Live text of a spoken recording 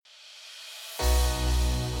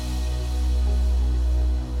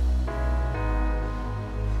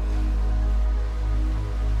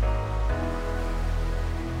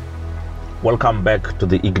Welcome back to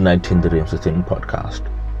the Igniting Dreams Within podcast,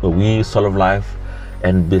 where we solve life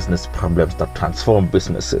and business problems that transform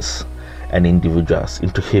businesses and individuals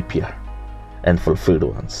into happier and fulfilled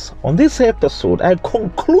ones. On this episode, I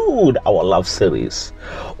conclude our love series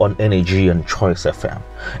on Energy and Choice FM,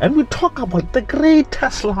 and we talk about the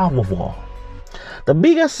greatest love of all. The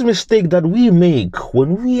biggest mistake that we make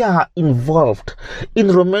when we are involved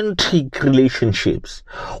in romantic relationships,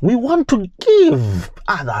 we want to give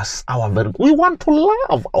others we want to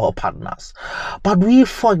love our partners, but we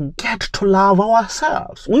forget to love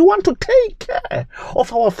ourselves. We want to take care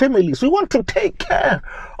of our families. We want to take care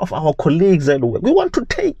of our colleagues at work. We want to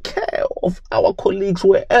take care of our colleagues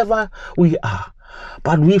wherever we are,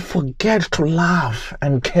 but we forget to love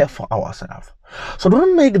and care for ourselves. So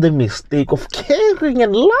don't make the mistake of caring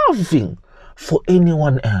and loving for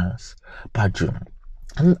anyone else but you.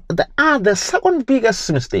 And the second biggest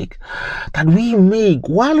mistake that we make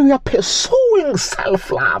while we are pursuing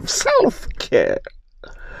self-love, self-care,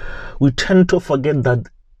 we tend to forget that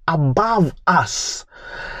above us,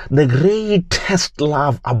 the greatest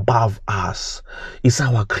love above us is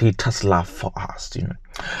our greatest love for us.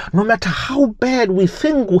 No matter how bad we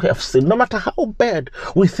think we have sinned, no matter how bad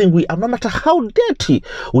we think we are, no matter how dirty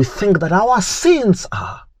we think that our sins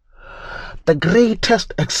are, the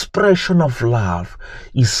greatest expression of love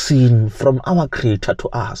is seen from our Creator to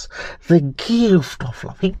us. The gift of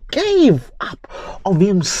love. He gave up of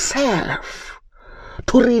Himself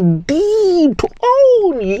to redeem, to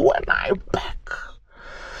own you and I back.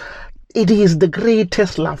 It is the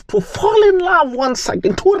greatest love, to fall in love once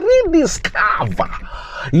again, to rediscover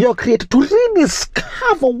your Creator, to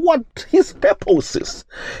rediscover what His purpose is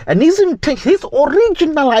and His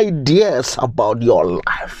original ideas about your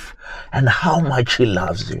life and how much He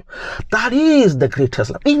loves you. That is the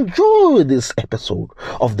greatest love. Enjoy this episode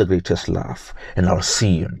of The Greatest Love, and I'll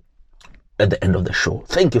see you at the end of the show.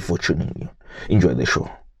 Thank you for tuning in. Enjoy the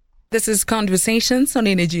show. This is Conversations on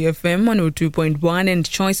Energy FM 102.1 and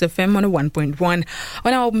Choice FM 101.1.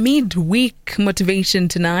 On our midweek motivation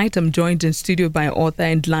tonight, I'm joined in studio by author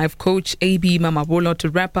and life coach AB Mamabolo to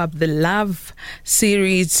wrap up the love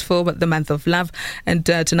series for the month of love. And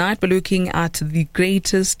tonight we're looking at the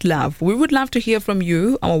greatest love. We would love to hear from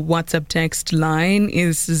you. Our WhatsApp text line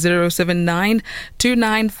is 079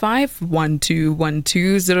 295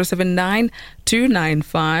 1212 079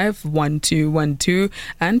 295 1212,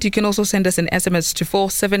 and you can also send us an SMS to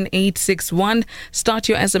 47861. Start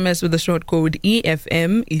your SMS with the short code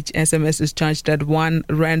EFM. Each SMS is charged at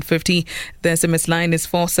R1.50. The SMS line is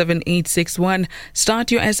 47861.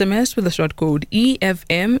 Start your SMS with the short code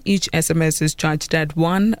EFM. Each SMS is charged at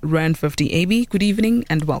R1.50. AB, good evening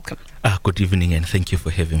and welcome. Good evening, and thank you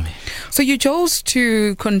for having me. So you chose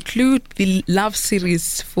to conclude the love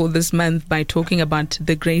series for this month by talking about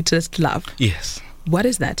the greatest love. Yes. What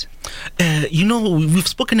is that? We've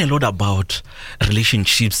spoken a lot about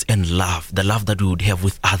relationships and love, the love that we would have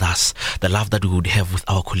with others, the love that we would have with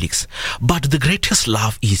our colleagues. But the greatest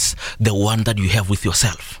love is the one that you have with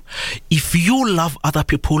yourself. If you love other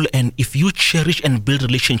people and if you cherish and build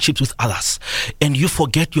relationships with others and you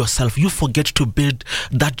forget yourself, you forget to build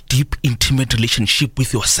that deep, intimate relationship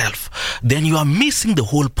with yourself, then you are missing the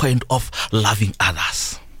whole point of loving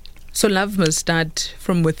others. So love must start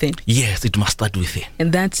from within. Yes, it must start within.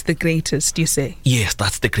 And that's the greatest, you say? Yes,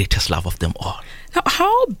 that's the greatest love of them all. Now,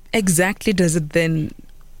 how exactly does it then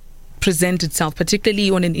present itself, particularly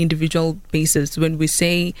on an individual basis? When we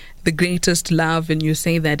say the greatest love and you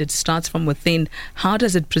say that it starts from within, how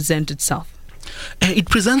does it present itself? It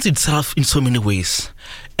presents itself in so many ways.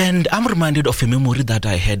 And I'm reminded of a memory that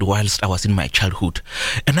I had whilst I was in my childhood.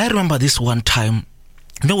 And I remember this one time,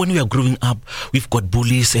 when we are growing up, we've got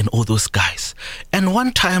bullies and all those guys. And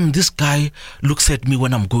one time, this guy looks at me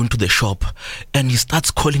when I'm going to the shop and he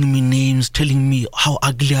starts calling me names, telling me how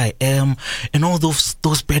ugly I am and all those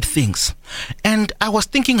bad things. And I was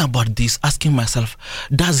thinking about this, asking myself,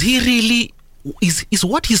 does he really... Is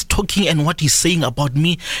what he's talking and what he's saying about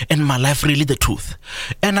me and my life really the truth?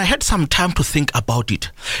 And I had some time to think about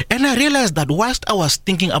it. And I realized that whilst I was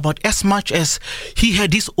thinking about, as much as he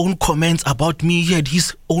had his own comments about me, he had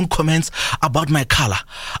his own comments about my color,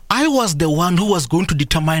 I was the one who was going to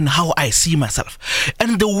determine how I see myself.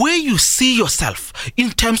 And the way you see yourself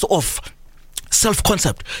in terms of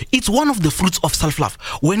self-concept. It's one of the fruits of self-love.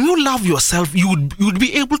 When you love yourself, you would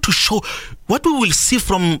be able to show. What we will see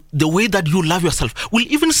from the way that you love yourself,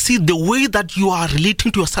 we'll even see the way that you are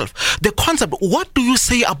relating to yourself. The concept, what do you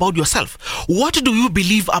say about yourself? What do you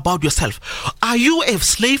believe about yourself? Are you a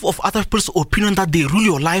slave of other people's opinion that they rule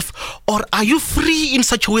your life? Or are you free in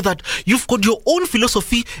such a way that you've got your own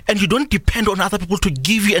philosophy and you don't depend on other people to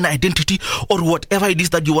give you an identity or whatever it is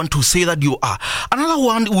that you want to say that you are? Another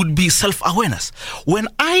one would be self-awareness. When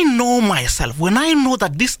I know myself, when I know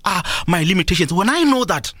that these are my limitations, when I know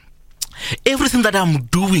that everything that I'm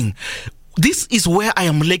doing, this is where I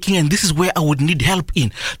am lacking and this is where I would need help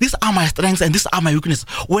in. These are my strengths and these are my weaknesses.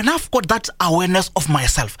 When I've got that awareness of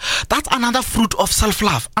myself, that's another fruit of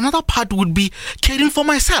self-love. Another part would be caring for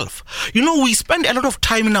myself. You know, we spend a lot of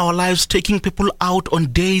time in our lives taking people out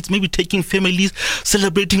on dates, maybe taking families,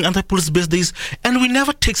 celebrating other people's birthdays, and we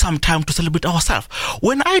never take some time to celebrate ourselves.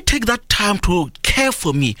 When I take that time to care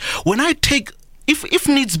for me, when I take if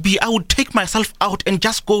needs be, I would take myself out and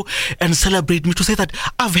just go and celebrate me, to say that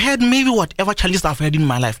I've had maybe whatever challenges I've had in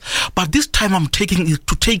my life, but this time I'm taking it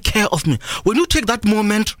to take care of me. When you take that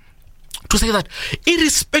moment to say that,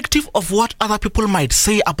 irrespective of what other people might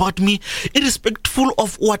say about me, irrespective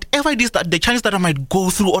of whatever it is that the challenge that I might go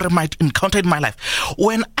through or I might encounter in my life,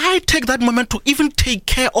 when I take that moment to even take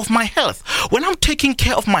care of my health, when I'm taking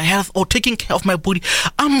care of my health or taking care of my body,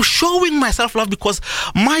 I'm showing myself love, because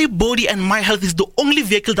my body and my health is the only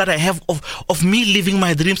vehicle that I have of me living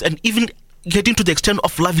my dreams and even getting to the extent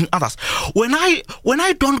of loving others. When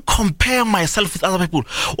I don't compare myself with other people,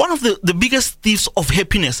 one of the biggest thieves of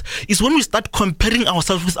happiness is when we start comparing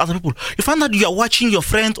ourselves with other people. You find that you are watching your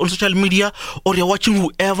friends on social media, or you're watching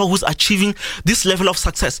whoever who's achieving this level of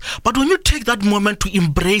success. But when you take that moment to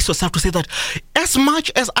embrace yourself, to say that as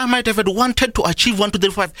much as I might have wanted to achieve 1, 2, 3,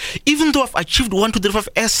 5, even though I've achieved 1, 2, 3, 5,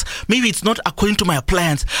 as maybe it's not according to my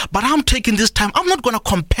plans, but I'm taking this time, I'm not going to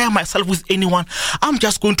compare myself with anyone. I'm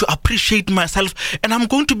just going to appreciate myself, and I'm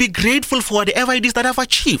going to be grateful for whatever it is that I've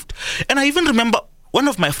achieved. And I even remember one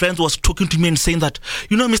of my friends was talking to me and saying that,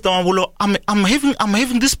 you know, Mr. Mabulo, I'm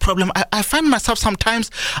having this problem. I find myself sometimes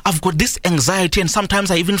I've got this anxiety, and sometimes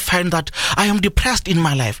I even find that I am depressed in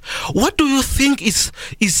my life. What do you think is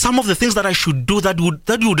some of the things that I should do that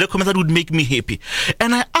you would recommend that would make me happy?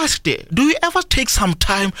 And I asked her, do you ever take some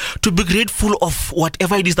time to be grateful of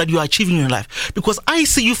whatever it is that you are achieving in your life? Because I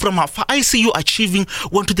see you from afar. I see you achieving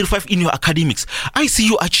 1, 2, 3, 5 in your academics. I see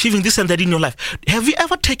you achieving this and that in your life. Have you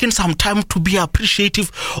ever taken some time to be appreciative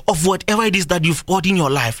of whatever it is that you've got in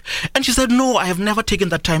your life? And she said, no, I have never taken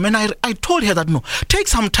that time. And I told her that, no, take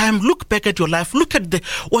some time, look back at your life, look at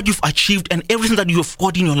what you've achieved and everything that you've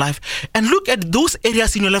got in your life, and look at those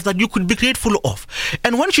areas in your life that you could be grateful of.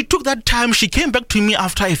 And when she took that time, she came back to me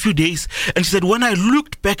after a few days and she said, when I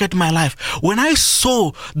looked back at my life, when I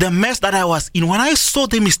saw the mess that I was in, when I saw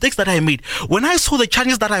the mistakes that I made, when I saw the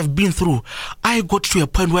challenges that I've been through, I got to a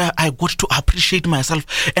point where I got to appreciate myself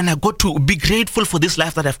and I got to be grateful for this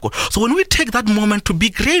life that I've got. So when we take that moment to be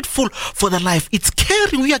grateful for the life, it's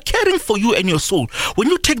caring. We are caring for you and your soul. When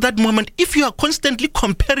you take that moment, if you are constantly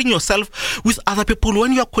comparing yourself with other people,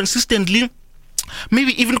 when you are consistently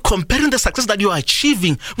maybe even comparing the success that you are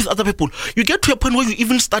achieving with other people, you get to a point where you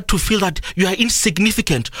even start to feel that you are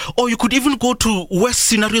insignificant, or you could even go to worse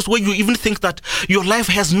scenarios where you even think that your life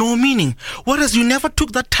has no meaning, whereas you never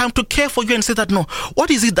took that time to care for you and say that, no,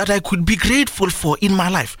 what is it that I could be grateful for in my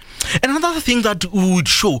life? And another thing that we would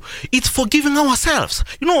show, it's forgiving ourselves.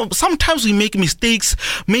 You know, sometimes we make mistakes,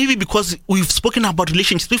 maybe because we've spoken about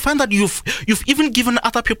relationships. We find that you've even given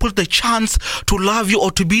other people the chance to love you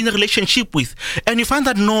or to be in a relationship with, and you find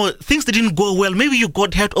that, no, things didn't go well, maybe you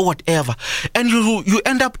got hurt or whatever, and you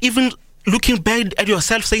end up even looking bad at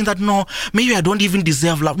yourself, saying that, no, maybe I don't even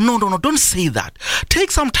deserve love. No, don't say that.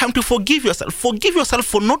 Take some time to forgive yourself. Forgive yourself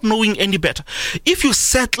for not knowing any better. If you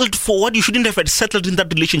settled for what you shouldn't have had settled in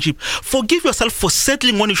that relationship, forgive yourself for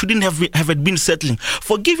settling when you shouldn't have been settling.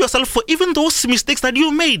 Forgive yourself for even those mistakes that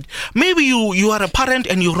you made. Maybe you are a parent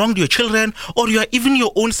and you wronged your children, or you are even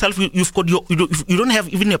your own self. You don't have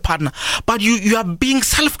even a partner, but you are being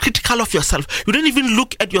self-critical of yourself. You don't even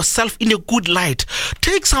look at yourself in a good light.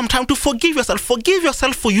 Take some time to forgive yourself. Forgive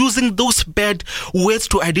yourself for using those bad words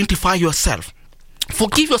to identify yourself.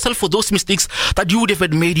 Forgive yourself for those mistakes that you would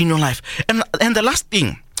have made in your life. And the last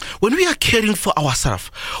thing, when we are caring for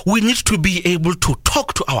ourselves, we need to be able to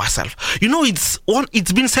talk to ourselves. You know,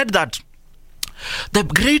 it's been said that the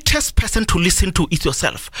greatest person to listen to is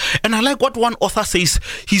yourself. And I like what one author says.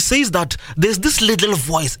 He says that there's this little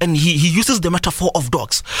voice, and he uses the metaphor of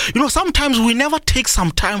dogs. Sometimes we never take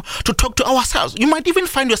some time to talk to ourselves. You might even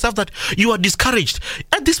find yourself that you are discouraged.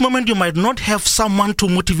 At this moment, you might not have someone to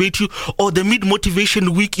motivate you, or the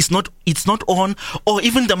mid-motivation week it's not on, or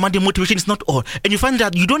even the Monday motivation is not on. And you find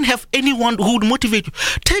that you don't have anyone who would motivate you.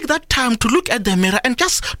 Take that time to look at the mirror and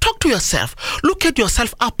just talk to yourself. Look at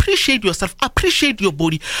yourself, appreciate yourself, appreciate your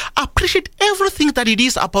body, appreciate everything that it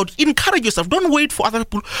is about. Encourage yourself. Don't wait for other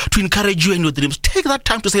people to encourage you in your dreams. Take that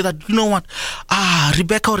time to say that, you know what,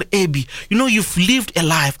 Rebecca or Abby, you've lived a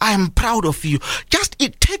life. I am proud of you.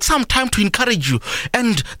 It takes some time to encourage you.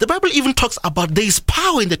 And the Bible even talks about there is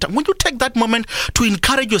power in the time. When you take that moment to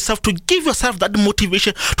encourage yourself, to give yourself that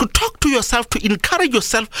motivation, to talk to yourself, to encourage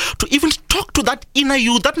yourself, to even talk to that inner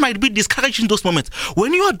you that might be discouraged in those moments.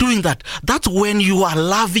 When you are doing that, that's when you are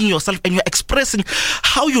loving yourself, and you're expressing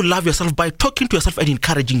how you love yourself by talking to yourself and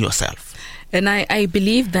encouraging yourself. And I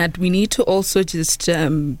believe that we need to also just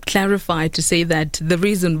clarify to say that the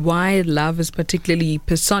reason why love is particularly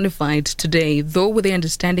personified today, though with the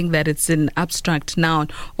understanding that it's an abstract noun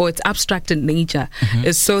or it's abstract in nature,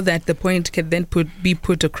 is so that the point can then be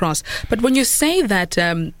put across. But when you say that,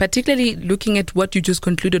 particularly looking at what you just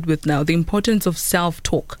concluded with now, the importance of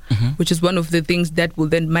self-talk, which is one of the things that will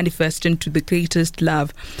then manifest into the greatest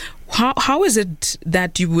love. How is it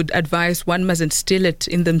that you would advise one must instill it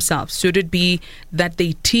in themselves? Should it be that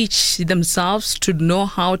they teach themselves to know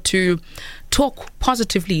how to talk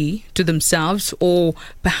positively to themselves, or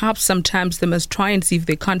perhaps sometimes they must try and see if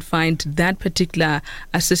they can't find that particular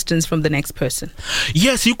assistance from the next person?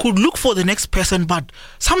 Yes, you could look for the next person, but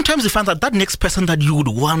sometimes you find that next person that you would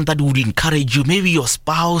want, that would encourage you, maybe your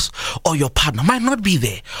spouse or your partner, might not be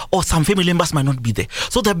there, or some family members might not be there.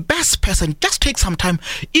 So the best person, just take some time.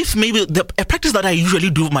 If maybe a practice that I usually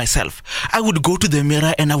do myself, I would go to the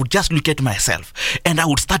mirror and I would just look at myself and I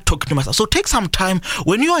would start talking to myself. So take some time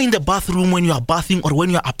when you are in the bathroom, when you are bathing, or when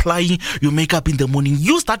you are applying your makeup in the morning.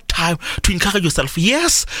 Use that time to encourage yourself.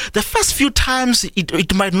 Yes, the first few times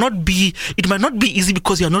it might not be easy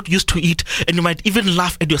because you are not used to it, and you might even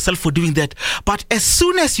laugh at yourself for doing that. But as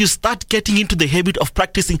soon as you start getting into the habit of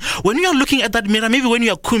practicing, when you are looking at that mirror, maybe when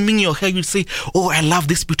you are combing your hair, you say, "Oh, I love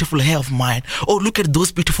this beautiful hair of mine," or "Look at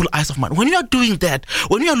those beautiful eyes of mine." When you are doing that,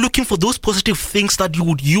 when you are looking for those positive things that you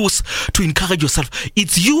would use to encourage yourself,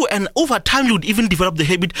 it's you, and over time you would even develop the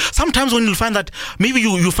habit. Sometimes when you find that maybe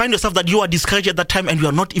you find yourself that you are discouraged at that time and you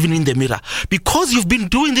are not even in the mirror, because you've been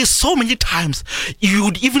doing this so many times, you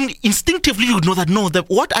would even instinctively you would know that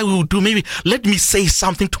what I will do, maybe let me say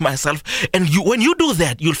something to myself. And when you do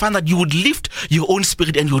that, you'll find that you would lift your own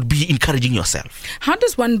spirit and you would be encouraging yourself. How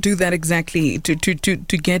does one do that exactly to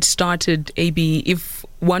get started, AB? If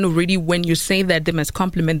one already, when you say that they must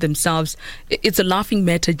compliment themselves, it's a laughing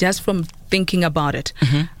matter just from thinking about it.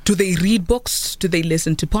 Do they read books? Do they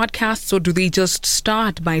listen to podcasts? Or do they just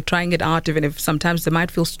start by trying it out, even if sometimes they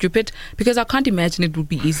might feel stupid? Because I can't imagine it would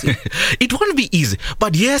be easy. It won't be easy.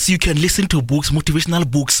 But yes, you can listen to books, motivational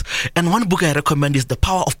books. And one book I recommend is The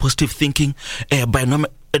Power of Positive Thinking by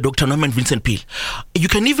Dr. Norman Vincent Peale. You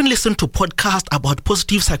can even listen to podcasts about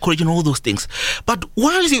positive psychology and all those things. But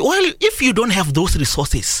if you don't have those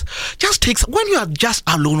resources, just when you are just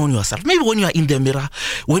alone on yourself, maybe when you are in the mirror,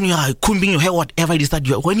 when you are combing your hair, whatever it is that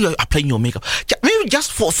when you are applying your makeup, maybe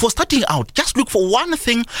just for starting out, just look for one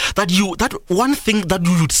thing that you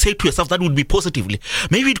would say to yourself that would be positively.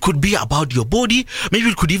 Maybe it could be about your body, maybe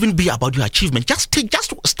it could even be about your achievement. Just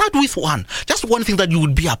start with one thing that you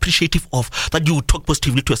would be appreciative of, that you would talk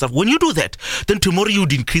positively to yourself. When you do that, then tomorrow you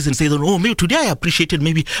would increase and say, "Oh, maybe today I appreciated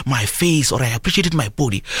maybe my face, or I appreciated my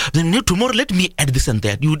body. Then tomorrow let me add this and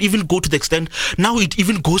that." You would even go to the extent, now it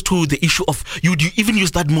even goes to the issue of you even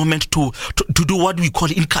use that moment to do what we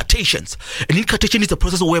call incantations. And incantation is a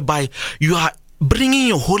process whereby you are bringing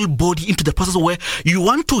your whole body into the process where you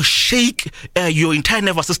want to shake your entire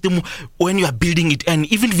nervous system when you are building it.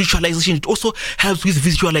 And even visualization, it also helps with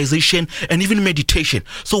visualization and even meditation.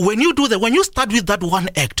 So when you do that, when you start with that one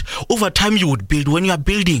act, over time you would build. When you are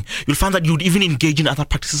building, you'll find that you would even engage in other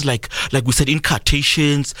practices like we said,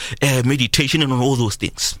 incantations, meditation, and all those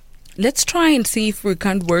things. Let's try and see if we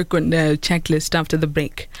can't work on the checklist after the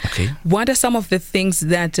break. Okay. What are some of the things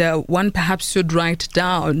that one perhaps should write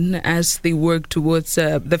down as they work towards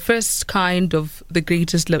the first kind of the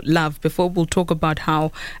greatest love, before we'll talk about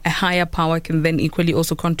how a higher power can then equally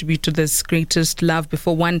also contribute to this greatest love,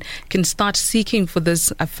 before one can start seeking for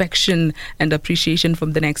this affection and appreciation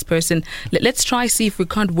from the next person? Let's try see if we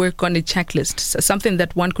can't work on a checklist, something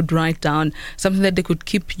that one could write down, something that they could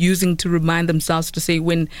keep using to remind themselves to say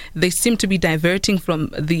when they seem to be diverting from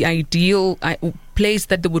the ideal place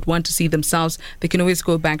that they would want to see themselves, they can always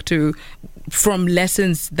go back to from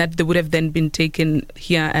lessons that they would have then been taken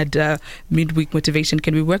here at Midweek Motivation.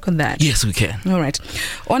 Can we work on that? Yes, we can. All right.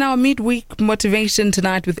 On our Midweek Motivation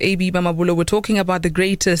tonight with AB Mamabulo, we're talking about the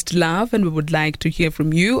greatest love, and we would like to hear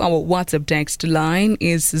from you. Our WhatsApp text line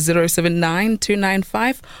is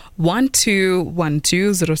 079-295-1212,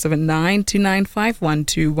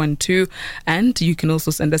 079-295-1212, and you can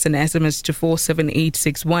also send us an SMS to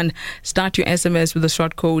 47861. Start your SMS with the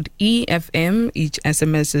short code EFM. Each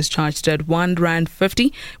SMS is charged at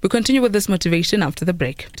R1.50. We'll continue with this motivation after the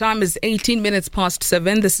break. Time is 18 minutes past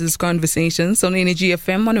 7. This is Conversations on Energy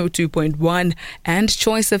FM 102.1 and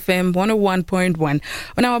Choice FM 101.1.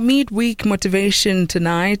 On our midweek motivation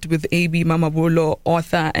tonight with AB Mamabulo,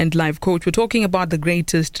 author and life coach, we're talking about the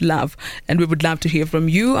greatest love, and we would love to hear from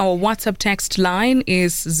you. Our WhatsApp text line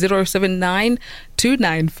is 079-295-1212,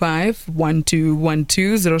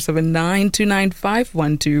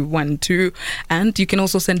 079-295-1212, and you can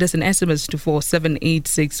also send us an SMS to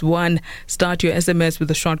 47861. Start your SMS with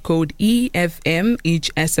the short code EFM. Each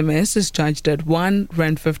SMS is charged at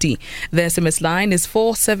R1.50. The SMS line is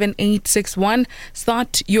 47861.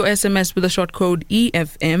 Start your SMS with the short code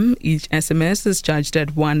EFM. Each SMS is charged at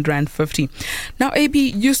R1.50. Now,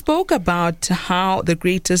 AB, you spoke about how the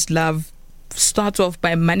greatest love starts off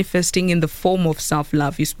by manifesting in the form of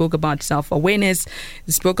self-love. You spoke about self-awareness,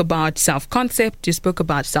 you spoke about self-concept, you spoke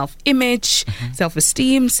about self-image,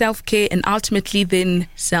 self-esteem, self-care, and ultimately then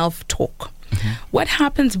self-talk. What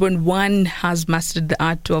happens when one has mastered the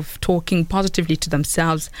art of talking positively to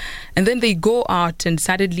themselves, and then they go out and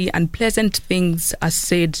suddenly unpleasant things are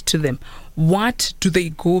said to them? What do they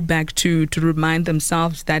go back to remind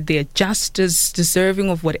themselves that they are just as deserving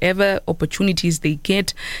of whatever opportunities they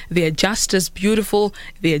get? They are just as beautiful,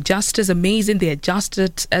 they are just as amazing, they are just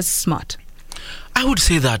as smart. I would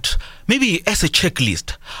say that maybe as a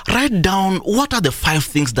checklist, write down what are the 5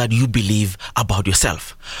 things that you believe about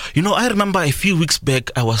yourself. You know, I remember a few weeks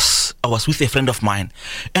back, I was with a friend of mine,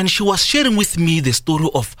 and she was sharing with me the story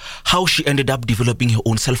of how she ended up developing her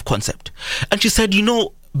own self-concept. And she said, you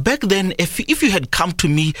know, back then, if you had come to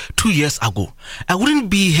me 2 years ago, I wouldn't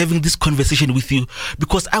be having this conversation with you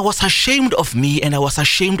because I was ashamed of me and I was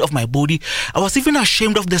ashamed of my body. I was even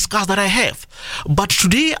ashamed of the scars that I have. But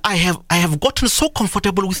today, I have gotten so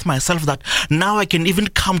comfortable with myself that now I can even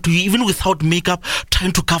come to you, even without makeup,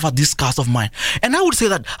 trying to cover these scars of mine. And I would say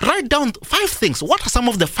that write down 5 things. What are some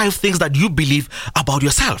of the 5 things that you believe about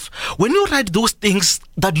yourself? When you write those things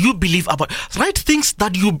that you believe about, write things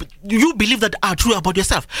that you believe that are true about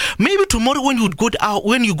yourself. Maybe tomorrow when you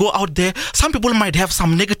go out there, some people might have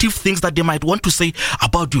some negative things that they might want to say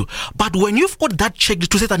about you. But when you've got that checklist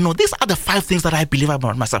to say that, no, these are the 5 things that I believe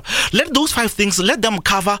about myself, let those 5 things, let them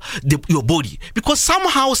cover your body. Because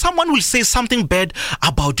somehow someone will say something bad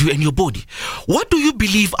about you and your body. What do you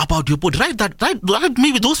believe about your body? Write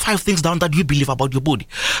maybe those 5 things down that you believe about your body.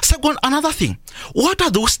 Second, another thing, what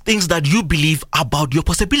are those things that you believe about your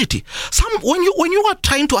possibility? When you are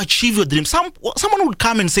trying to achieve your dream, someone would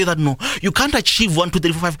come and say that, no, you can't achieve 1, 2,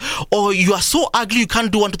 3, 4, 5, or you are so ugly you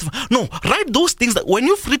can't do 1, 2, 3, 5. No, write those things that when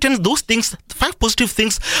you've written those things, 5 positive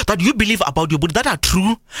things that you believe about your body that are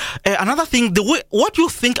true. Another thing, what you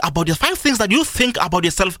think about your 5 things that you think about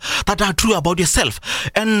yourself that are true about yourself.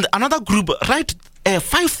 And another group, write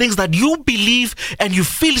 5 things that you believe and you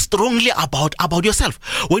feel strongly about yourself.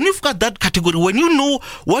 When you've got that category, when you know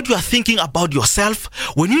what you are thinking about yourself,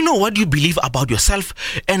 when you know what you believe about yourself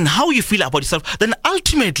and how you feel about yourself, then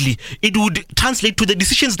ultimately it would translate to the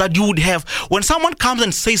decisions that you would have. When someone comes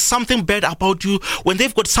and says something bad about you, when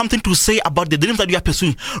they've got something to say about the dreams that you are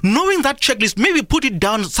pursuing, knowing that checklist, maybe put it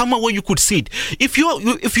down somewhere where you could see it. If you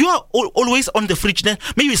are always on the fridge, then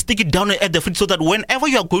maybe stick it down at the fridge so that whenever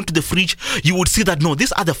you are going to the fridge, you would see that, no,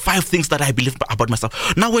 these are the 5 things that I believe about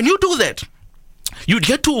myself. Now, when you do that, you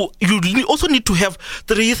also need to have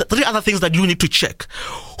three other things that you need to check.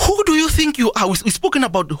 Who do you think you are? We've spoken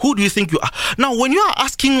about who do you think you are. Now, when you are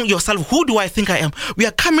asking yourself, who do I think I am? We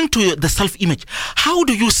are coming to the self-image. How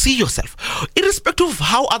do you see yourself? Irrespective of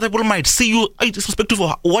how other people might see you, irrespective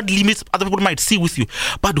of what limits other people might see with you,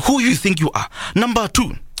 but who you think you are. Number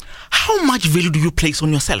 2, how much value do you place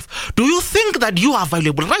on yourself? Do you think that you are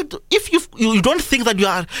valuable? Right? If you don't think that you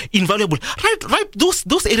are invaluable, write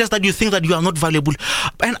those areas that you think that you are not valuable.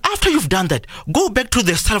 And after you've done that, go back to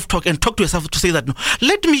the self-talk and talk to yourself to say that, no,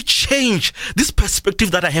 let me change this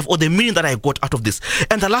perspective that I have or the meaning that I got out of this.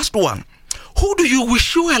 And the last one, who do you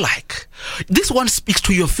wish you were like? This one speaks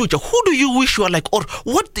to your future. Who do you wish you are like? Or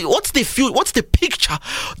what's the picture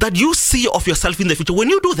that you see of yourself in the future? When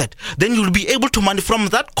you do that, then you'll be able to from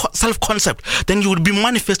that self-concept, then you will be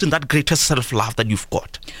manifesting that greatest self-love that you've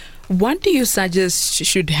got. What do you suggest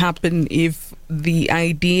should happen if the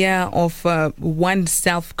idea of one's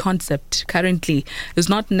self-concept currently is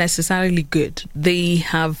not necessarily good? They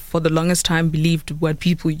have, for the longest time, believed what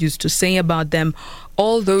people used to say about them,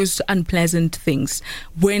 all those unpleasant things.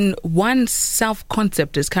 When one's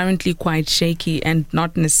self-concept is currently quite shaky and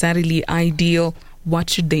not necessarily ideal, what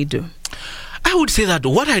should they do? I would say that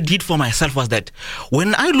what I did for myself was that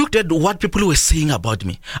when I looked at what people were saying about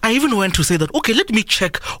me, I even went to say that, okay, let me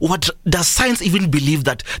check what does science even believe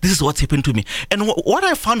that this is what's happened to me. And what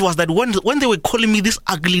I found was that when they were calling me these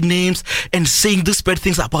ugly names and saying these bad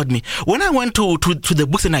things about me, when I went to the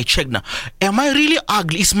books and I checked now, am I really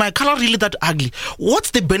ugly? Is my color really that ugly?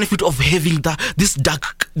 What's the benefit of having this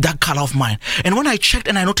dark color of mine? And when I checked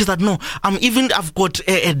and I noticed that no, I've got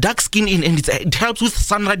a dark skin and it helps with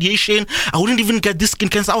sun radiation. I wouldn't even get this skin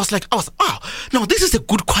cancer. I was no, this is a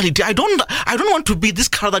good quality. I don't want to be this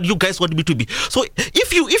color that you guys want me to be. So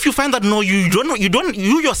if you find that no,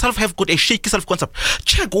 you yourself have got a shaky self-concept,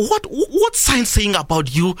 check what science saying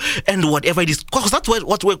about you and whatever it is, because that's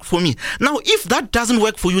what worked for me. Now if that doesn't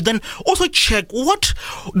work for you, then also check what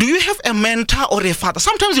do you have a mentor or a father.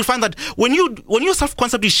 Sometimes you find that when your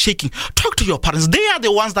self-concept is shaking, talk to your parents. They are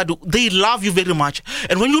the ones that they love you very much,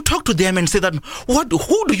 and when you talk to them and say that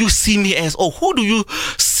who do you see me as, or who do you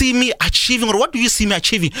see me achieving, or what do you see me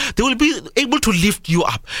achieving, they will be able to lift you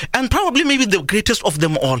up. And probably maybe the greatest of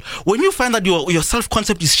them all, when you find that your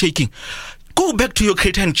self-concept is shaking, go back to your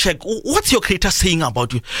creator and check what's your creator saying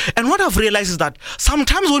about you. And what I've realized is that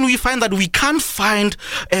sometimes when we find that we can't find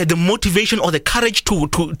the motivation or the courage to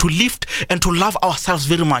lift and to love ourselves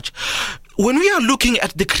very much, when we are looking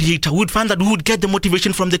at the creator, we would find that we would get the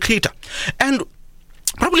motivation from the creator. And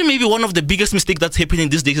probably maybe one of the biggest mistakes that's happening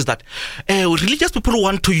these days is that religious people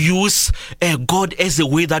want to use God as a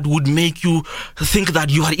way that would make you think that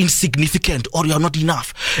you are insignificant or you are not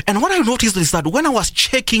enough. And what I noticed is that when I was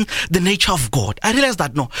checking the nature of God, I realized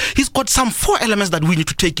that no, he's got some 4 elements that we need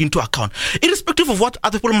to take into account. Irrespective of what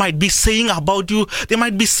other people might be saying about you, they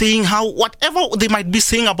might be saying whatever they might be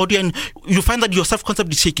saying about you, and you find that your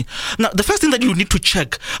self-concept is shaking. Now, the first thing that you need to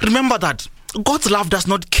check, remember that God's love does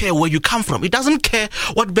not care where you come from. It doesn't care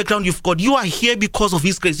what background you've got. You are here because of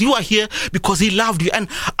his grace. You are here because he loved you. And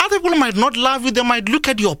other people might not love you. They might look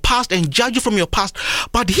at your past and judge you from your past.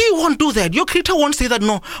 But he won't do that. Your creator won't say that,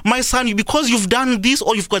 no, my son, because you've done this,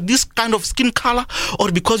 or you've got this kind of skin color,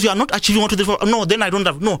 or because you are not achieving what you did, no, then I don't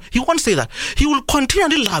love. No, he won't say that. He will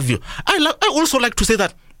continually love you. I also like to say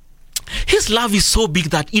that his love is so big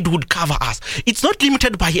that it would cover us. It's not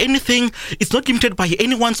limited by anything. It's not limited by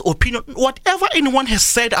anyone's opinion. Whatever anyone has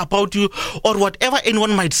said about you, or whatever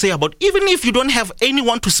anyone might say about, even if you don't have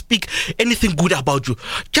anyone to speak anything good about you,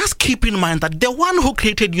 just keep in mind that the one who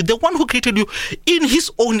created you in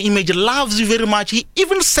his own image, loves you very much. He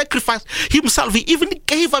even sacrificed himself. He even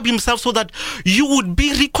gave up himself so that you would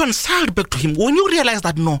be reconciled back to him. When you realize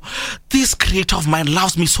that, no, this creator of mine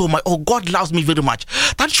loves me so much, or God loves me very much,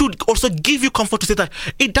 that should also give you comfort to say that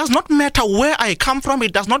it does not matter where I come from.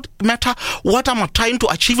 It does not matter what I'm trying to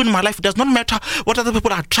achieve in my life. It does not matter what other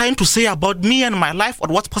people are trying to say about me and my life, or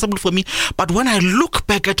what's possible for me. But when I look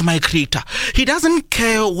back at my creator, he doesn't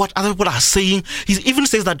care what other people are saying. He even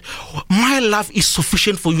says that my love is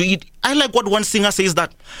sufficient for you. I like what one singer said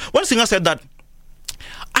that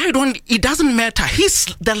it doesn't matter.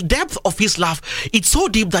 The depth of his love, it's so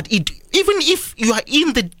deep that even if you are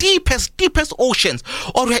in the deepest oceans,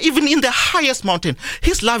 or you are even in the highest mountain,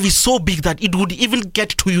 his love is so big that it would even get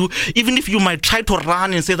to you, even if you might try to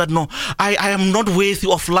run and say that, no, I am not worthy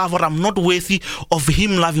of love, or I'm not worthy of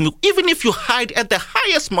him loving you. Even if you hide at the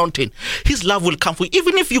highest mountain, his love will come for you.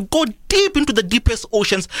 Even if you go deep into the deepest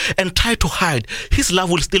oceans and try to hide, his love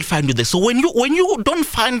will still find you there. So when you don't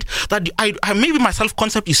find that maybe my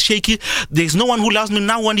self-concept is shaky, there's no one who loves me,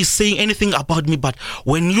 no one is saying anything about me, but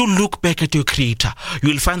when you look back at your creator, you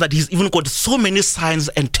will find that he's even got so many signs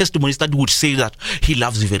and testimonies that would say that he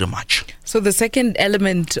loves you very much. So the second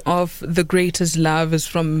element of the greatest love is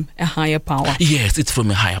from a higher power. Yes, it's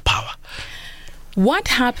from a higher power. What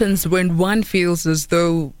happens when one feels as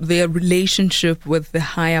though their relationship with the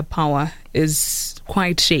higher power is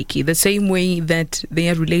quite shaky, the same way that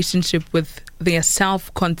their relationship with their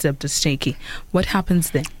self-concept is shaky? What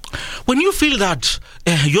happens then? When you feel that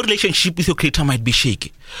your relationship with your Creator might be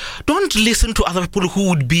shaky, don't listen to other people who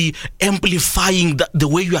would be amplifying the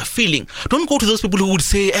way you are feeling. Don't go to those people who would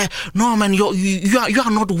say, "No, man, you are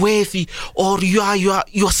not worthy," or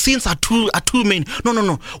your sins are too many.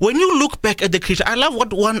 No. When you look back at the Creator, I love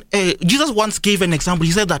what Jesus once gave an example.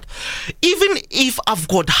 He said that even if I've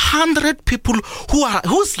got 100 people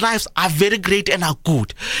whose lives are very great and are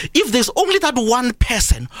good, if there's only that one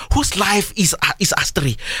person whose life is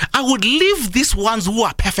astray, I would leave these ones who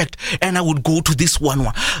are perfect and I would go to this one.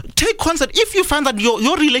 Take concept. If you find that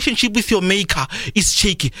your relationship with your Maker is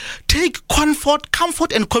shaky, take comfort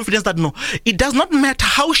and confidence that no, it does not matter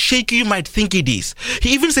how shaky you might think it is.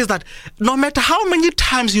 He even says that no matter how many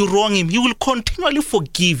times you wrong him, he will continually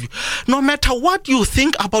forgive you. No matter what you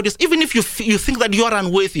think about this, even if you think that you are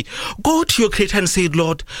unworthy, go to your Creator and say,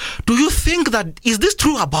 Lord, do you think that, is this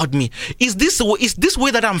true about me? Is this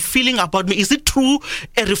way that I'm feeling about me, is it true,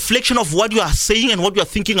 a reflection of what you are saying and what you are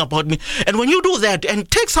thinking about me? And when you do that, and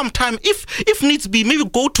take some time, if needs be, maybe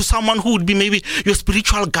go to someone who would be maybe your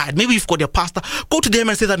spiritual guide. Maybe you've got a pastor, go to them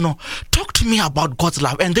and say that, no, talk to me about God's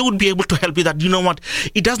love, and they would be able to help you that, you know what,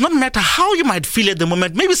 it does not matter how you might feel at the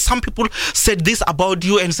moment. Maybe some people said this about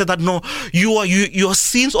you and said that, no, your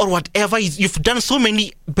sins or whatever, you've done so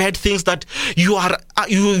many bad things that you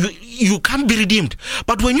can't be redeemed.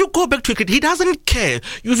 But when you go back to it, he doesn't care.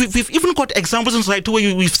 We've even got examples in society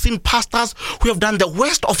where we've seen pastors who have done the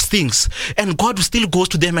worst of things, and God still goes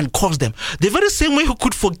to them and calls them. The very same way He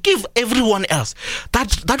could forgive everyone else,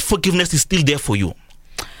 that forgiveness is still there for you.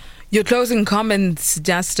 Your closing comments,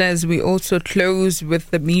 just as we also close with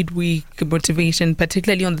the midweek motivation,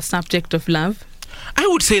 particularly on the subject of love. I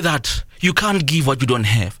would say that you can't give what you don't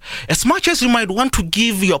have. As much as you might want to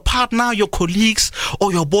give your partner, your colleagues,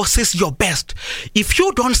 or your bosses your best, if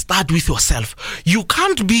you don't start with yourself, you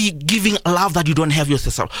can't be giving love that you don't have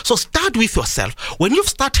yourself. So start with yourself. When you've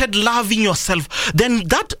started loving yourself, then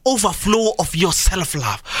that overflow of your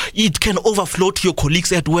self-love, it can overflow to your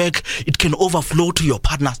colleagues at work, it can overflow to your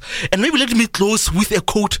partners. And maybe let me close with a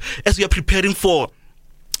quote as we are preparing for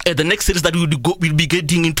the next series that we'll be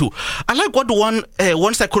getting into. I like what one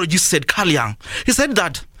psychologist said, Carl Jung. He said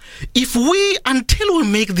that until we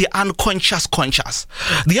make the unconscious conscious,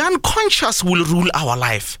 the unconscious will rule our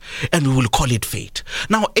life, and we will call it fate.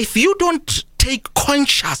 Now, if you don't take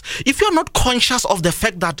conscious, if you're not conscious of the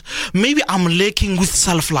fact that maybe I'm lacking with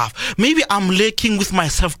self-love, maybe I'm lacking with my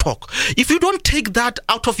self-talk, if you don't take that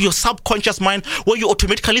out of your subconscious mind where you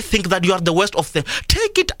automatically think that you are the worst of them,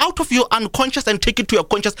 take it out of your unconscious and take it to your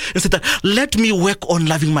conscious and say that, let me work on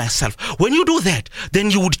loving myself. When you do that,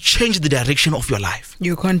 then you would change the direction of your life.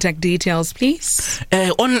 Your contact details, please.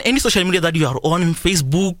 On any social media that you are on,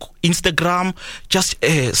 Facebook, Instagram, just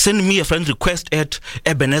send me a friend request at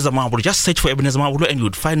Ebenezer Mabolo. Just search for Ebenezer Mabolo and you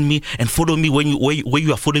would find me and follow me where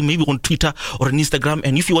you are following, maybe on Twitter or on Instagram.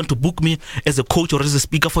 And if you want to book me as a coach or as a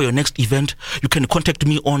speaker for your next event, you can contact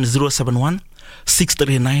me on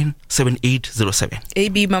 071-639-7807.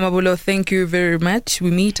 AB Mamabolo, thank you very much.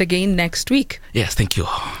 We meet again next week. Yes, thank you.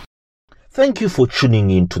 Thank you for tuning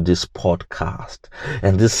in to this podcast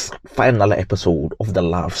and this final episode of the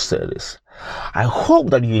Love Series. I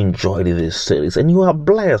hope that you enjoyed this series and you are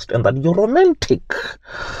blessed, and that your romantic,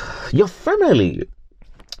 your family,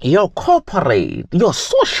 your corporate, your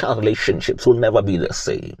social relationships will never be the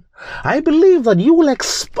same. I believe that you will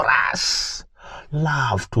express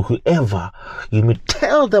love to whoever you may.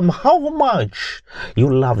 Tell them how much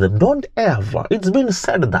you love them. Don't ever. It's been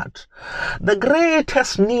said that the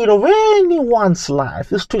greatest need of anyone's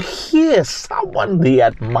life is to hear someone they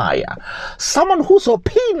admire, someone whose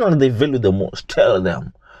opinion they value the most. Tell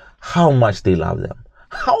them how much they love them,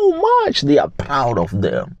 how much they are proud of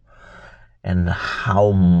them, and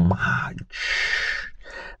how much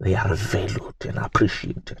they are valued and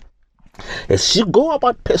appreciated. As you go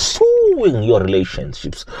about pursuing your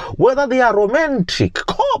relationships, whether they are romantic,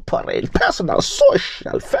 corporate, personal,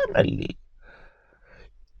 social, family,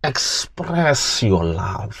 express your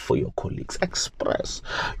love for your colleagues. Express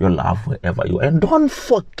your love wherever you are. And don't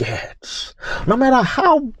forget, no matter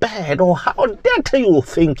how bad or how dirty you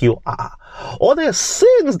think you are, or the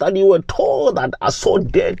sins that you were told that are so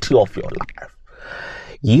dirty of your life,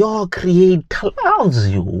 your Creator loves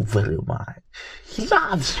you very much. He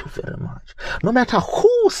loves you very much. No matter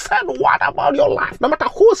who said what about your life, no matter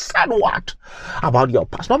who said what about your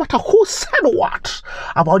past, no matter who said what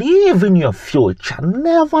about even your future,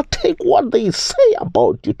 never take what they say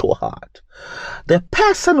about you to heart. The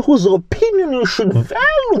person whose opinion you should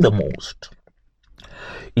value the most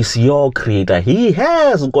is your Creator. He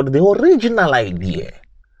has got the original idea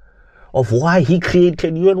of why He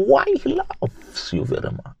created you and why He loves you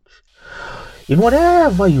very much. In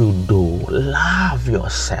whatever you do, love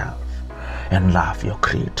yourself and love your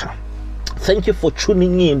Creator. Thank you for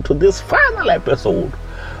tuning in to this final episode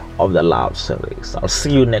of the Love Series. I'll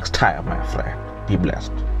see you next time, my friend. Be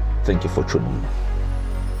blessed. Thank you for tuning in.